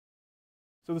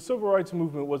So the civil rights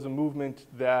movement was a movement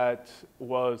that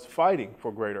was fighting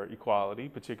for greater equality,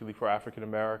 particularly for African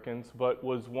Americans, but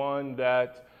was one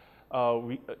that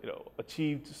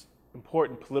achieved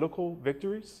important political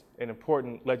victories and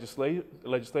important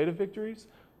legislative victories,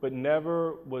 but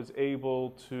never was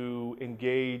able to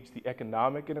engage the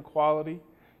economic inequality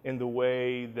in the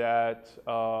way that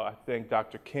I think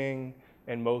Dr. King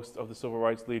and most of the civil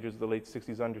rights leaders of the late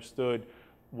 60s understood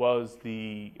was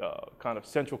the kind of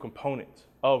central component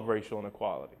of racial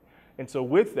inequality. And so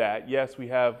with that, yes, we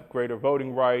have greater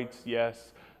voting rights,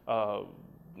 yes,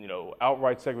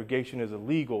 outright segregation is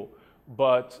illegal,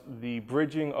 but the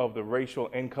bridging of the racial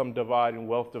income divide and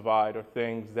wealth divide are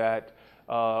things that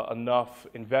enough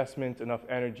investment, enough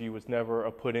energy was never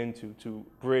put into to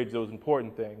bridge those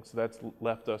important things. So that's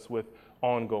left us with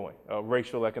ongoing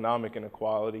racial economic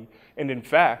inequality. And in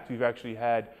fact, we've actually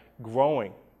had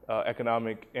growing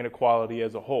economic inequality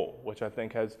as a whole, which I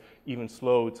think has even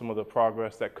slowed some of the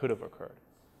progress that could have occurred.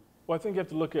 Well, I think you have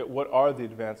to look at what are the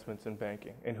advancements in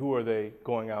banking and who are they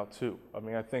going out to. I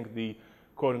mean, I think the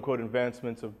quote-unquote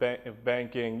advancements of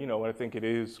banking, I think it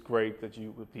is great that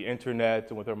with the internet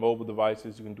and with our mobile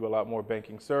devices, you can do a lot more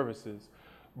banking services.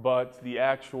 But the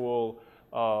actual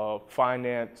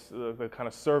finance, the kind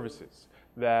of services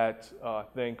that I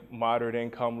think moderate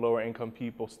income, lower income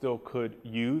people still could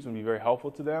use and be very helpful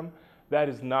to them, that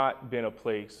has not been a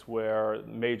place where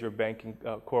major banking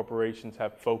corporations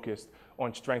have focused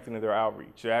on strengthening their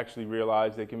outreach. They actually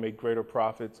realize they can make greater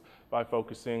profits by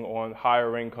focusing on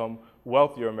higher income,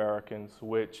 wealthier Americans,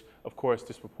 which of course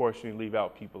disproportionately leave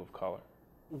out people of color.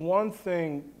 One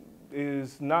thing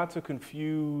is not to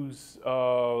confuse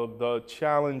the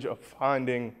challenge of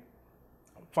finding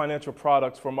financial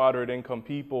products for moderate income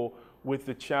people with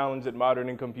the challenge that moderate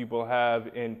income people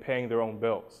have in paying their own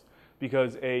bills.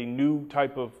 Because a new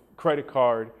type of credit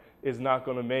card is not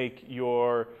going to make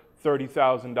your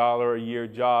 $30,000 a year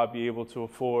job be able to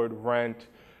afford rent,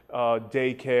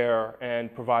 daycare,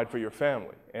 and provide for your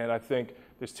family. And I think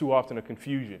there's too often a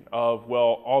confusion of,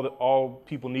 well, all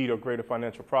people need are greater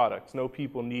financial products. No,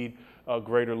 people need a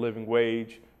greater living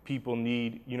wage. People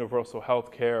need universal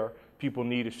health care. People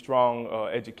need a strong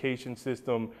education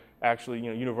system, actually,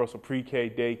 universal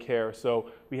pre-K daycare. So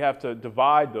we have to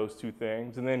divide those two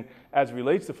things. And then as it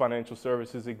relates to financial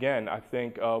services, again, I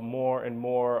think more and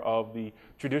more of the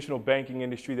traditional banking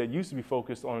industry that used to be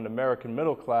focused on an American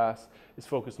middle class is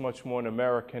focused much more on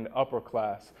American upper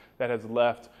class. That has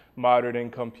left moderate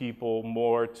income people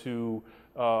more to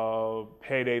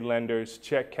payday lenders,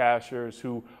 check cashers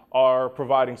who are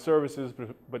providing services,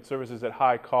 but services at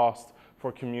high cost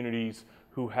for communities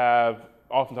who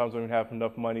oftentimes don't even have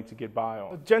enough money to get by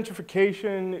on.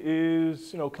 Gentrification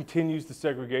continues the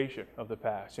segregation of the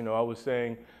past. I was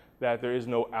saying that there is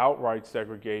no outright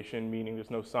segregation, meaning there's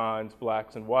no signs,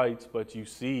 blacks and whites, but you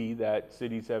see that many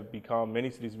cities have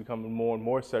become more and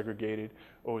more segregated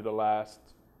over the last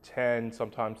 10,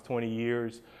 sometimes 20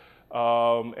 years.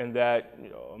 And that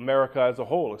America as a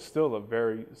whole is still a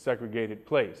very segregated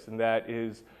place, and that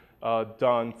is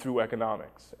done through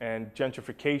economics. And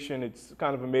gentrification, it's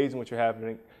kind of amazing what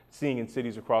you're seeing in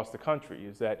cities across the country,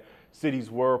 is that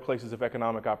cities were places of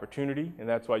economic opportunity, and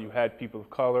that's why you had people of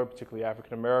color, particularly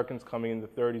African Americans, coming in the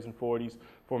 30s and 40s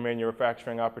for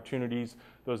manufacturing opportunities.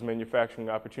 Those manufacturing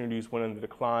opportunities went into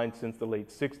decline since the late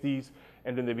 60s,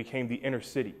 and then they became the inner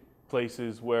city,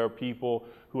 places where people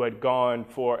who had gone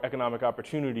for economic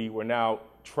opportunity were now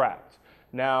trapped.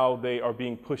 Now they are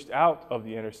being pushed out of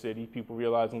the inner city, people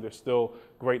realizing they're still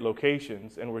great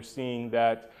locations, and we're seeing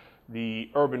that the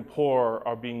urban poor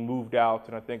are being moved out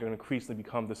and I think are going to increasingly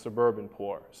become the suburban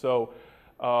poor. So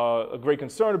a great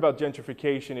concern about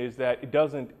gentrification is that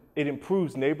it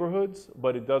improves neighborhoods,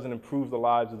 but it doesn't improve the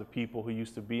lives of the people who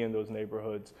used to be in those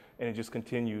neighborhoods, and it just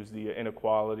continues the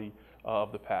inequality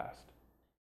of the past.